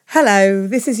Hello,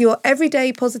 this is your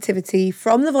Everyday Positivity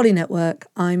from the Volley Network.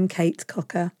 I'm Kate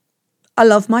Cocker. I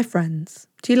love my friends.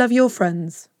 Do you love your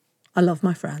friends? I love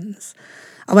my friends.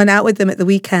 I went out with them at the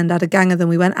weekend. I had a gang of them.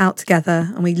 We went out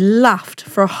together and we laughed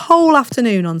for a whole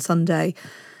afternoon on Sunday.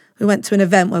 We went to an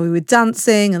event where we were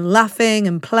dancing and laughing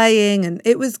and playing, and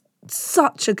it was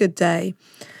such a good day.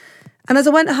 And as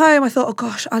I went home, I thought, oh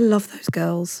gosh, I love those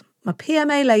girls. My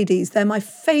PMA ladies, they're my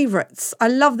favourites. I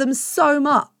love them so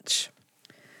much.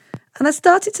 And I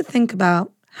started to think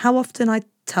about how often I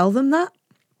tell them that.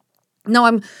 Now,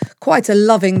 I'm quite a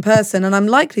loving person and I'm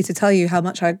likely to tell you how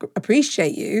much I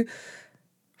appreciate you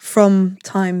from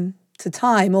time to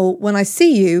time, or when I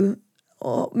see you,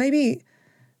 or maybe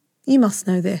you must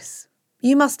know this.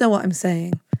 You must know what I'm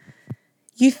saying.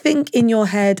 You think in your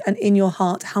head and in your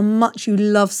heart how much you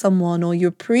love someone or you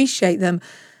appreciate them,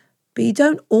 but you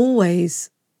don't always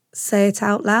say it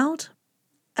out loud.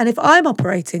 And if I'm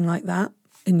operating like that,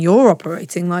 and you're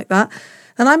operating like that,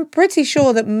 then I'm pretty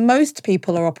sure that most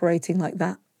people are operating like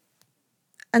that.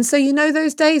 And so you know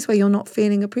those days where you're not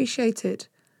feeling appreciated,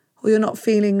 or you're not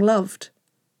feeling loved,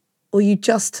 or you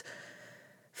just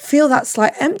feel that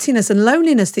slight emptiness and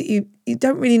loneliness that you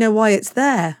don't really know why it's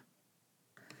there.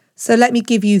 So let me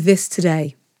give you this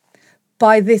today.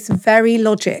 By this very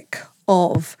logic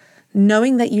of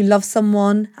knowing that you love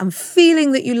someone and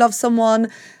feeling that you love someone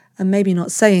and maybe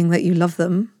not saying that you love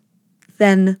them,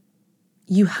 then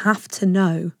you have to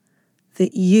know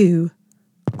that you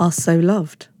are so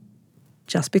loved.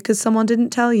 Just because someone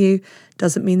didn't tell you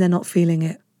doesn't mean they're not feeling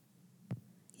it.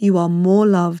 You are more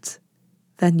loved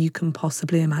than you can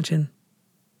possibly imagine.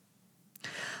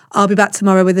 I'll be back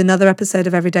tomorrow with another episode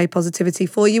of Everyday Positivity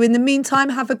for you. In the meantime,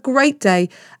 have a great day.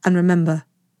 And remember,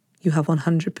 you have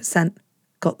 100%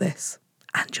 got this.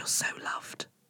 And you're so loved.